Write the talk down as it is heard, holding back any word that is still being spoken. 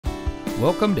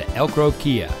Welcome to Elk Grove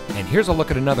Kia, and here's a look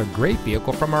at another great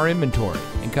vehicle from our inventory,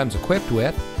 and comes equipped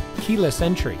with keyless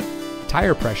entry,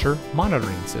 tire pressure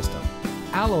monitoring system,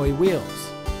 alloy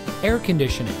wheels, air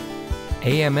conditioning,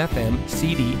 AM/FM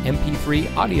CD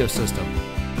MP3 audio system,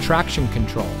 traction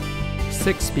control,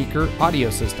 6-speaker audio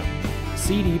system,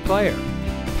 CD player,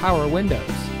 power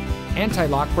windows,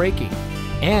 anti-lock braking,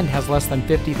 and has less than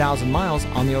 50,000 miles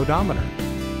on the odometer.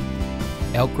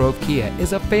 Elk Grove Kia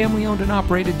is a family-owned and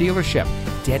operated dealership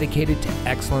dedicated to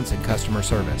excellence in customer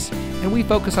service, and we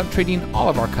focus on treating all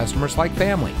of our customers like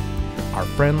family. Our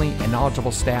friendly and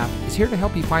knowledgeable staff is here to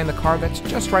help you find the car that's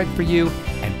just right for you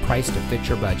and priced to fit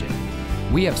your budget.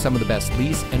 We have some of the best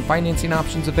lease and financing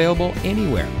options available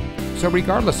anywhere. So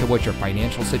regardless of what your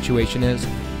financial situation is,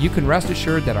 you can rest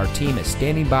assured that our team is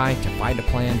standing by to find a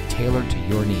plan tailored to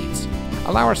your needs.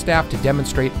 Allow our staff to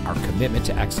demonstrate our commitment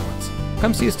to excellence.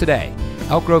 Come see us today.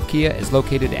 Elk Grove Kia is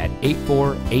located at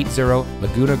 8480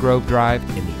 Laguna Grove Drive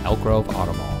in the Elk Grove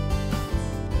Auto Mall.